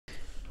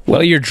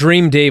Well, your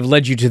dream, Dave,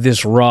 led you to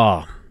this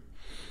Raw.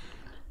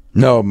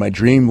 No, my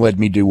dream led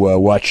me to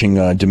watching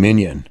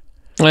Dominion.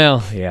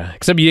 Well, yeah.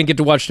 Except you didn't get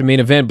to watch the main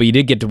event, but you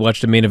did get to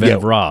watch the main event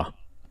of Raw.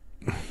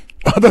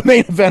 Oh, the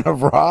main event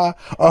of Raw?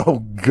 Oh,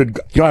 good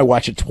God. You know, I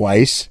watch it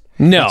twice.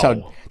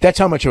 No. That's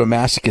how much of a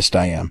masochist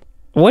I am.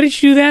 What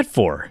did you do that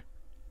for?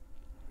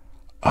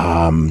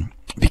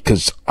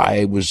 Because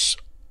I was...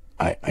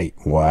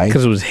 Why?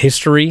 Because it was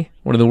history?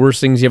 One of the worst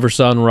things you ever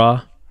saw in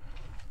Raw?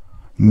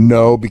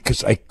 No,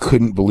 because I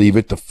couldn't believe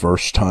it the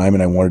first time,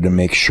 and I wanted to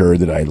make sure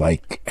that I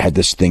had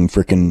this thing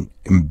freaking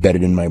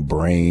embedded in my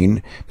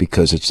brain,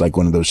 because it's like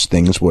one of those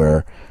things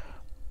where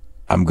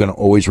I'm gonna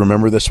always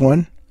remember this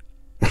one.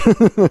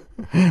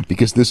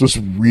 Because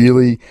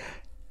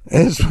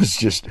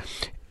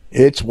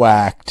it's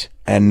whacked,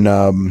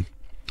 and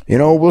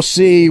we'll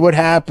see what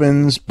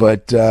happens,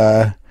 but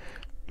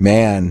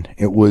man,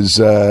 it was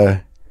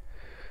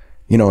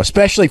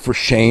especially for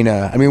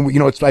Shayna. I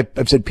mean,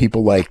 I've said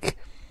people like,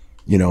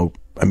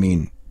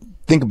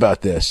 think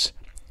about this.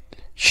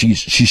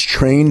 She's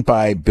trained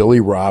by Billy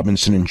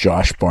Robinson and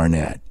Josh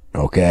Barnett,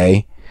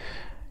 okay?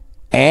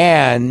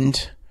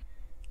 And,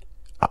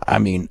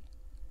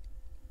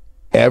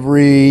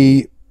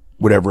 every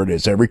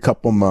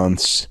couple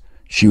months,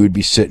 she would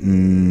be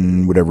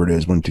sitting,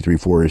 1, 2, 3,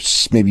 4,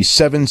 maybe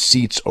 7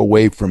 seats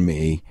away from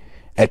me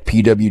at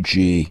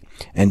PWG,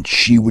 and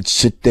she would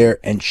sit there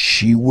and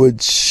she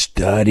would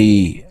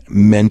study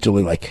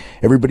mentally. Like,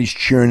 everybody's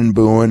cheering and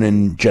booing,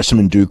 and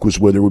Jessamine Duke was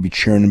with her, would be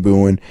cheering and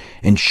booing,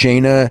 and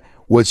Shayna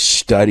was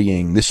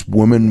studying. This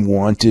woman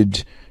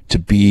wanted to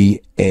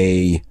be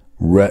a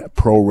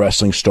pro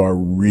wrestling star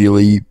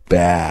really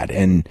bad,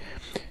 and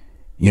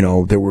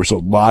there was a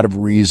lot of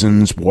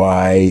reasons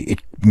why it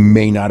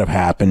may not have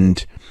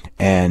happened,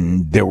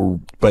 and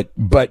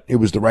but it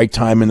was the right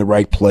time and the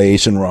right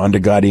place, and Ronda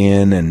got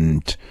in,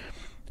 and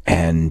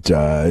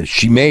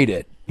she made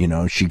it.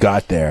 She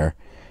got there,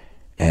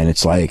 and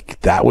it's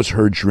like that was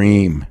her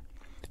dream,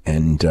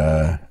 and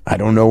I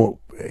don't know,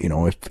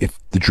 if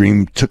the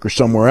dream took her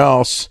somewhere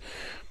else,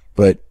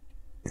 but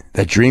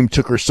that dream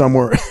took her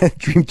somewhere.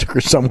 Dream took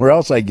her somewhere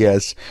else, I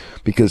guess,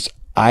 because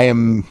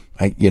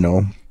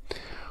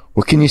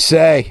what can you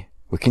say?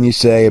 What can you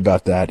say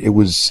about that? It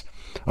was,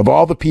 of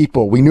all the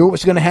people, we knew it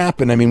was going to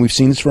happen. I mean, we've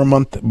seen this for a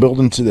month,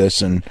 building to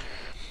this, and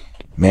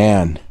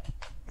man,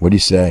 what do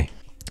you say?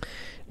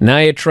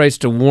 Nia tries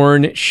to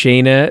warn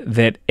Shayna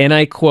that, and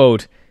I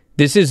quote,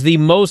 "This is the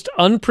most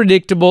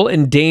unpredictable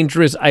and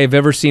dangerous I have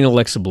ever seen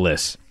Alexa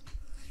Bliss."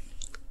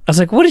 I was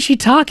like, what is she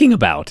talking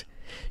about?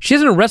 She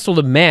hasn't wrestled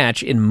a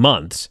match in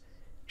months.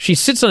 She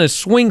sits on a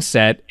swing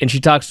set and she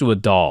talks to a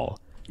doll.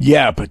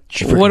 Yeah, but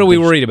what are we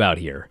worried about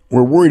here?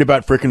 We're worried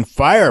about freaking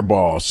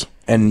fireballs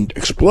and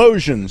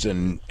explosions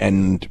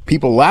and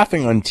people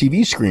laughing on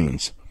TV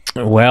screens.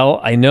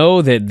 Well, I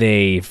know that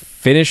they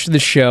finished the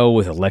show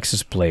with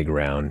Alexa's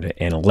Playground,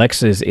 and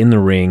Alexa is in the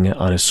ring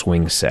on a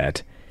swing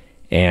set.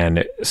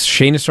 And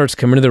Shayna starts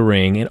coming to the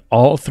ring, and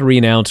all three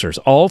announcers,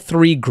 all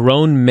three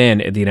grown men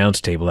at the announce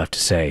table have to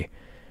say,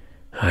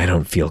 "I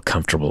don't feel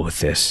comfortable with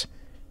this.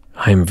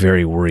 I'm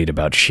very worried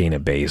about Shayna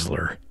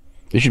Baszler."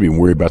 They should be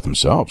worried about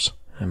themselves.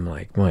 I'm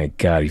like, my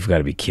God, you've got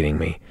to be kidding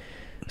me.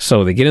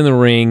 So they get in the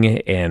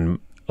ring, and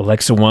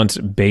Alexa wants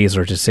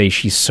Baszler to say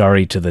she's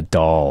sorry to the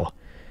doll.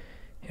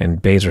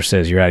 And Baszler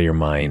says, "You're out of your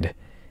mind."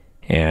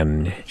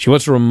 And she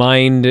wants to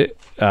remind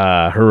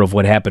her of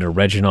what happened to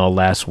Reginald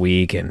last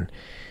week, and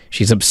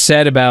she's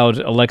upset about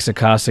Alexa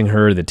costing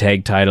her the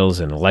tag titles,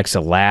 and Alexa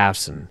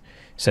laughs and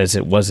says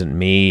it wasn't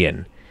me.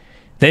 And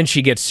then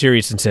she gets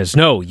serious and says,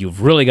 "No,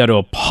 you've really got to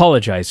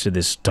apologize to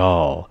this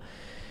doll."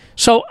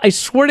 So I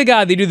swear to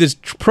God, they do this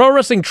pro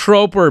wrestling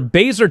trope where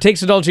Baszler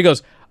takes the doll and she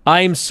goes,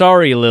 "I'm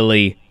sorry,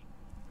 Lily.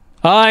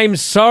 I'm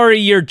sorry,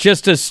 you're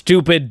just a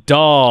stupid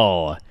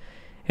doll."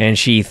 And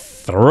she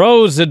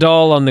throws the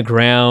doll on the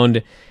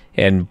ground,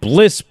 and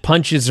Bliss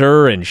punches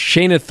her, and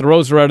Shayna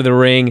throws her out of the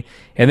ring,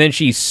 and then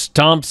she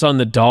stomps on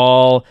the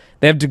doll.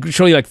 They have to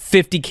show you like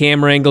 50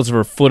 camera angles of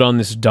her foot on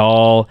this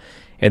doll,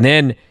 and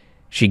then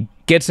she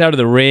gets out of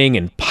the ring,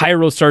 and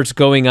pyro starts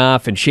going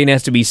off, and Shayna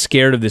has to be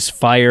scared of this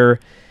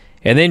fire.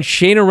 And then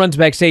Shayna runs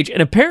backstage,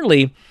 and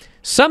apparently,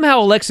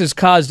 somehow Alexa's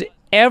caused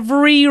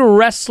every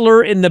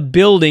wrestler in the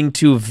building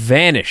to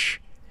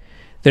vanish.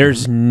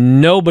 There's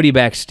nobody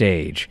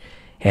backstage.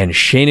 And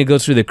Shayna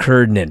goes through the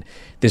curtain, and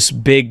this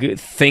big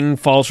thing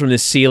falls from the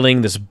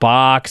ceiling, this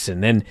box,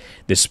 and then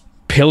this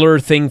pillar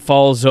thing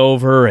falls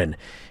over, and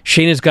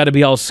Shayna's got to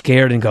be all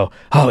scared and go,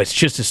 "Oh, it's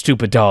just a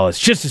stupid doll. It's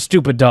just a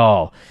stupid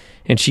doll."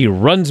 And she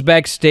runs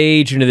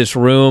backstage into this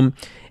room,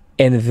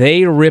 and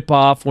they rip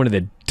off one of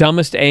the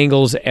dumbest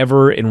angles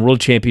ever in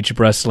World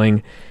Championship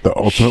Wrestling. The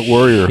Ultimate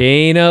Warrior.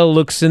 Shayna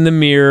looks in the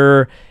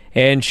mirror,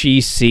 and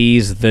she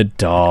sees the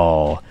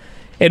doll.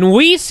 And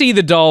we see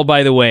the doll,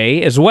 by the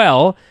way, as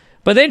well.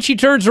 But then she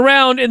turns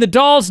around and the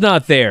doll's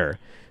not there.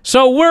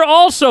 So we're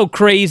also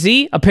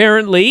crazy,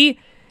 apparently.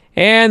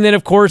 And then,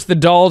 of course, the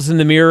doll's in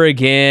the mirror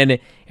again.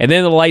 And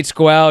then the lights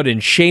go out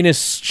and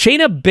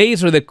Shayna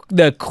Baszler,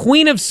 the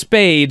Queen of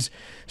Spades,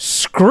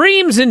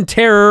 screams in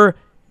terror,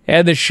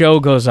 and the show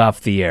goes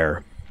off the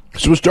air.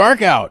 So it was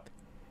dark out.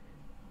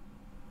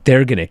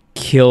 They're going to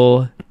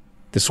kill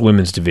this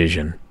women's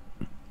division.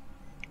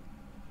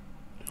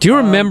 Do you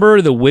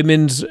remember the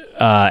women's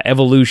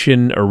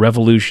evolution or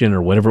revolution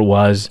or whatever it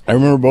was? I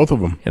remember both of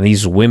them. And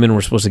these women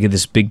were supposed to get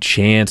this big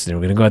chance, and they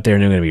were going to go out there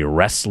and they were going to be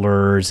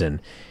wrestlers, and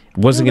it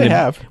wasn't going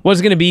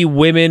to be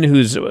women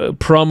whose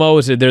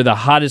promos, they're the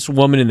hottest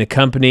woman in the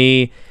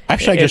company.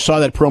 Actually, I just saw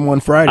that promo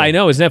on Friday. I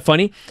know, isn't that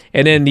funny?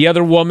 And then the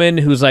other woman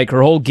who's like,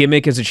 her whole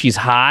gimmick is that she's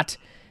hot,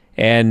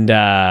 and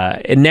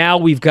now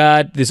we've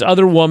got this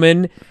other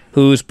woman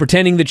who's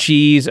pretending that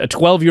she's a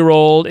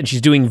 12-year-old and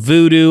she's doing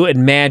voodoo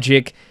and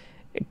magic,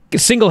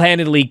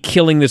 single-handedly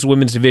killing this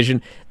women's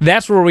division.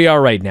 That's where we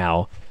are right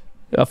now,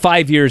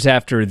 5 years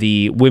after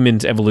the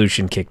women's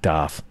evolution kicked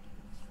off.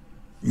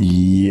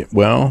 Yeah,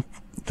 well,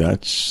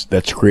 that's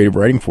creative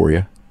writing for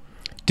you.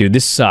 Dude,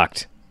 this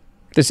sucked.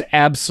 This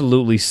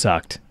absolutely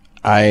sucked.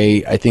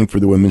 I think for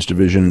the women's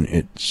division,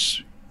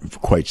 it's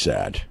quite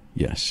sad,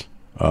 yes.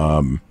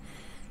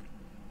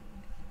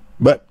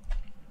 But,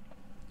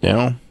 you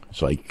know,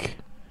 it's like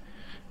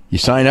you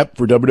sign up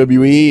for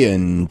WWE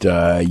and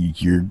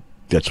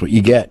that's what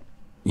you get,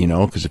 you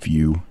know, because if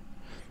you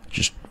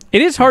just...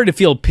 It is hard to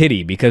feel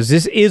pity because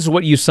this is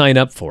what you sign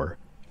up for.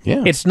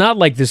 Yeah. It's not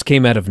like this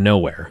came out of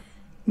nowhere.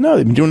 No,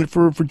 they've been doing it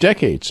for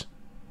decades.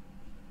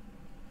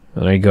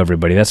 Well, there you go,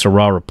 everybody. That's a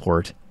Raw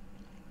report.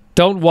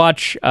 Don't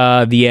watch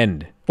the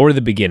end or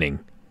the beginning.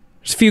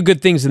 There's a few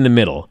good things in the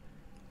middle,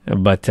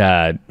 but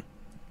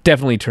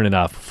definitely turn it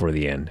off before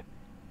the end.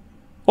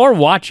 Or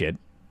watch it.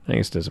 I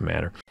guess it doesn't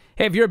matter.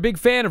 Hey, if you're a big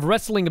fan of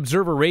Wrestling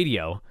Observer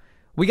Radio,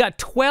 we got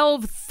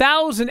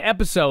 12,000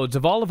 episodes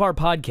of all of our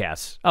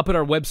podcasts up at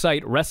our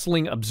website,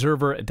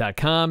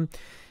 WrestlingObserver.com.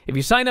 If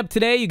you sign up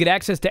today, you get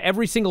access to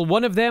every single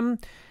one of them.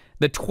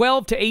 The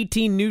 12 to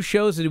 18 new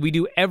shows that we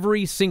do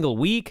every single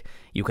week.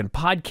 You can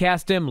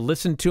podcast them,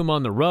 listen to them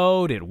on the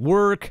road, at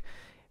work,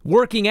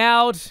 working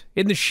out,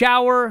 in the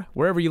shower,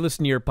 wherever you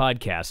listen to your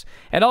podcasts.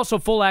 And also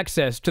full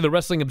access to the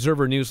Wrestling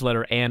Observer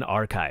newsletter and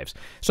archives.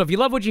 So if you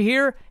love what you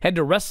hear, head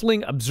to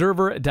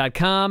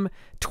WrestlingObserver.com.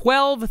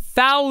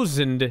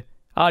 12,000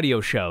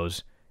 audio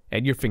shows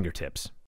at your fingertips.